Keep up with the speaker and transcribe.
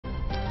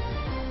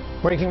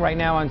Breaking right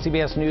now on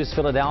CBS News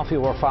Philadelphia,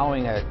 we're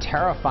following a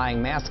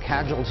terrifying mass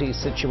casualty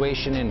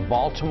situation in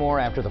Baltimore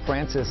after the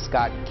Francis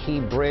Scott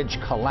Key Bridge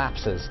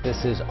collapses.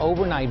 This is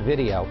overnight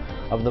video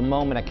of the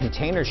moment a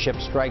container ship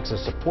strikes a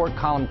support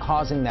column,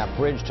 causing that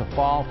bridge to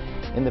fall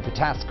in the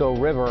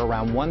Patapsco River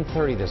around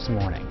 1:30 this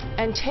morning.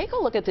 And take a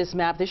look at this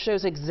map. This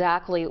shows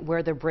exactly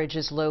where the bridge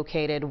is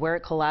located, where it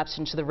collapsed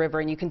into the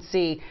river, and you can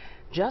see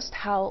just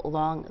how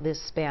long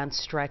this span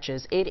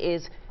stretches. It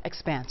is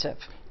expansive.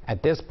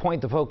 At this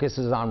point, the focus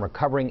is on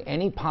recovering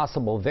any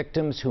possible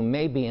victims who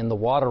may be in the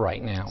water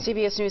right now.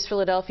 CBS News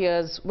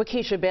Philadelphia's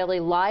Wakisha Bailey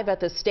live at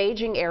the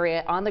staging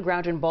area on the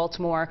ground in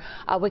Baltimore.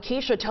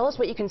 Wakisha, tell us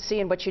what you can see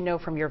and what you know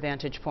from your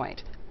vantage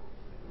point.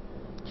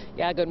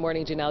 Yeah, good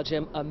morning, Janelle.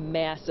 Jim, a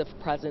massive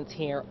presence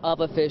here of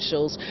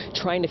officials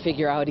trying to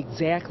figure out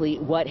exactly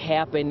what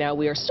happened. Now,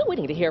 we are still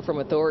waiting to hear from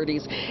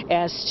authorities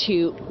as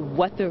to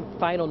what the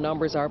final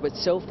numbers are, but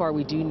so far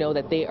we do know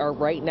that they are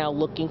right now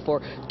looking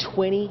for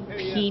 20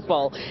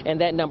 people, and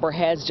that number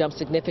has jumped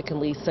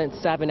significantly since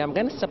 7. I'm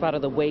going to step out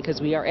of the way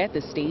because we are at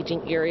the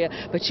staging area,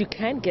 but you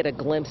can get a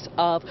glimpse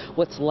of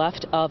what's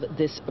left of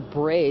this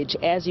bridge.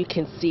 As you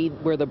can see,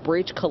 where the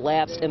bridge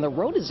collapsed and the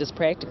road is just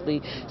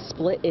practically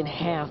split in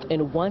half,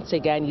 and once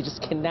again, you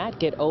just cannot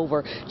get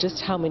over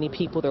just how many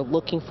people they're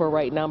looking for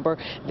right now.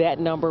 That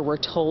number, we're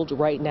told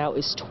right now,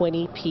 is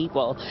 20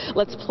 people.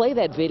 Let's play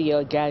that video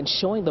again,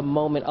 showing the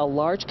moment a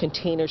large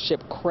container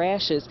ship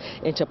crashes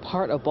into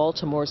part of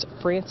Baltimore's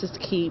Francis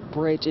Key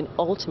Bridge and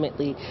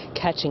ultimately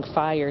catching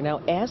fire.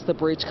 Now, as the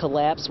bridge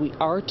collapsed, we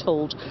are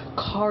told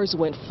cars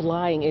went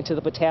flying into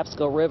the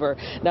Patapsco River.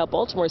 Now,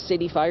 Baltimore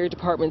City Fire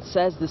Department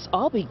says this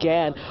all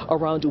began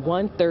around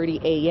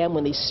 1:30 a.m.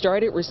 when they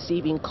started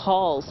receiving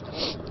calls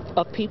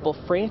of people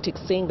frantic,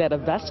 saying that a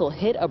vessel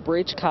hit a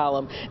bridge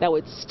column. Now,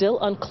 it's still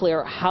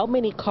unclear how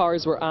many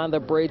cars were on the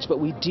bridge, but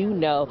we do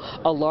know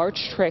a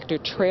large tractor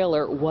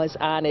trailer was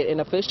on it, and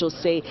officials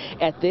say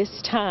at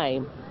this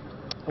time,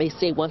 they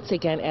say once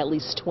again at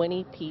least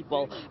 20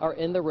 people are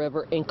in the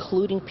river,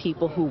 including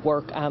people who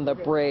work on the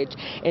bridge,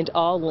 and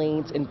all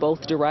lanes in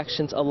both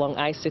directions along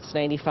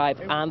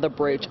I-695 on the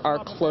bridge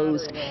are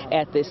closed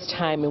at this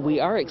time. And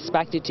we are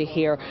expected to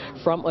hear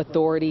from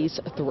authorities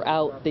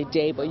throughout the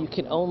day, but you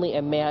can only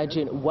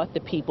imagine what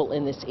the people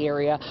in this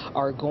area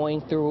are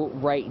going through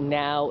right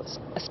now,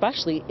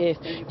 especially if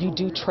you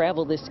do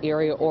travel this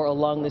area or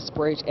along this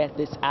bridge at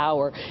this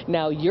hour.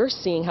 Now, you're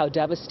seeing how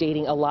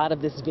devastating a lot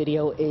of this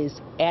video is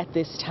at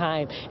this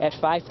time at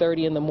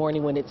 5:30 in the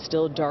morning when it's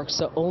still dark.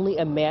 So only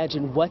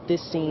imagine what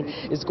this scene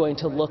is going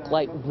to look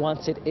like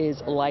once it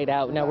is light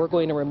out. Now, we're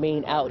going to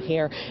remain out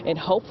here and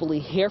hopefully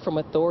hear from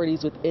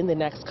authorities within the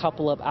next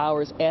couple of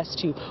hours as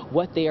to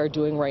what they are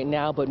doing right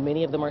now. But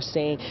many of them are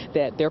saying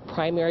that their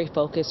primary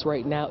focus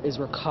right now is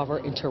recover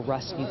and to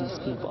rescue these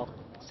people.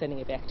 Sending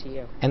it back to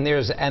you. And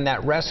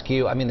that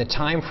rescue, I mean, the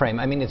time frame,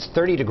 I mean, it's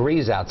 30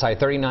 degrees outside,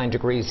 39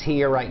 degrees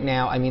here right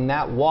now. I mean,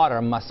 that water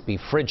must be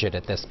frigid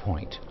at this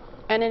point.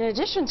 And in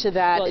addition to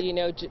that, well, you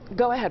know,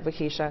 go ahead,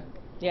 Wakisha.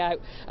 Yeah,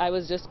 I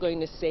was just going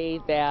to say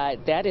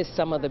that that is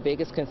some of the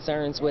biggest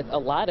concerns with a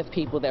lot of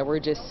people that we're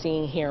just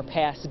seeing here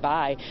pass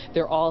by.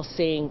 They're all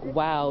saying,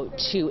 wow,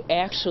 to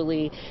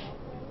actually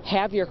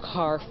have your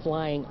car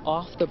flying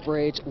off the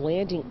bridge,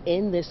 landing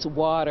in this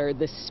water,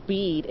 the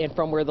speed, and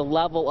from where the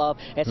level of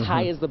as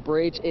high as the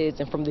bridge is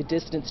and from the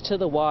distance to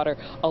the water,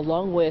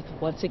 along with,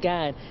 once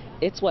again,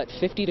 it's what,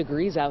 50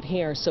 degrees out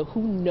here, so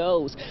who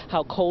knows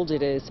how cold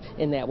it is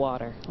in that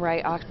water.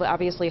 Right,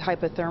 obviously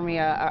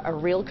hypothermia a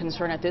real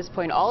concern at this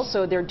point.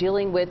 Also, they're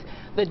dealing with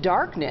the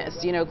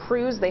darkness. You know,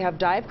 crews, they have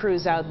dive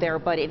crews out there,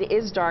 but it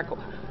is dark.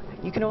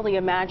 You can only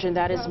imagine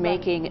that is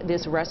making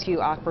this rescue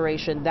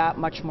operation that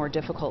much more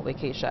difficult,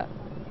 Wakisha.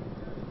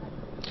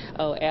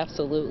 Oh,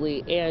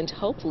 absolutely. And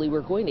hopefully we're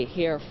going to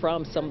hear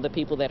from some of the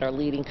people that are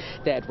leading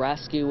that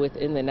rescue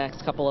within the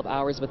next couple of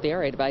hours. But they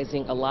are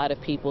advising a lot of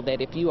people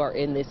that if you are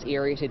in this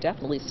area to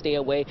definitely stay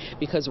away,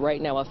 because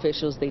right now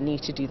officials, they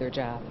need to do their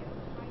job.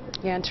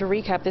 Yeah, and to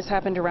recap, this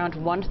happened around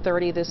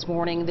 1:30 this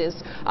morning. This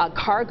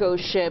cargo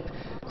ship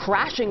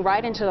crashing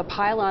right into the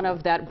pylon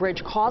of that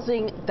bridge,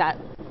 causing that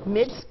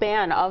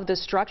mid-span of the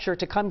structure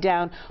to come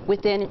down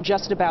within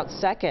just about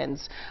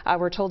seconds.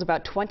 We're told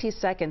about 20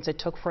 seconds it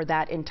took for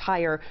that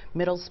entire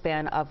middle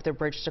span of the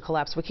bridge to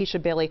collapse.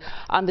 Wakisha Bailey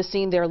on the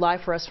scene there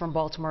live for us from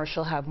Baltimore.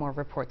 She'll have more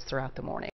reports throughout the morning.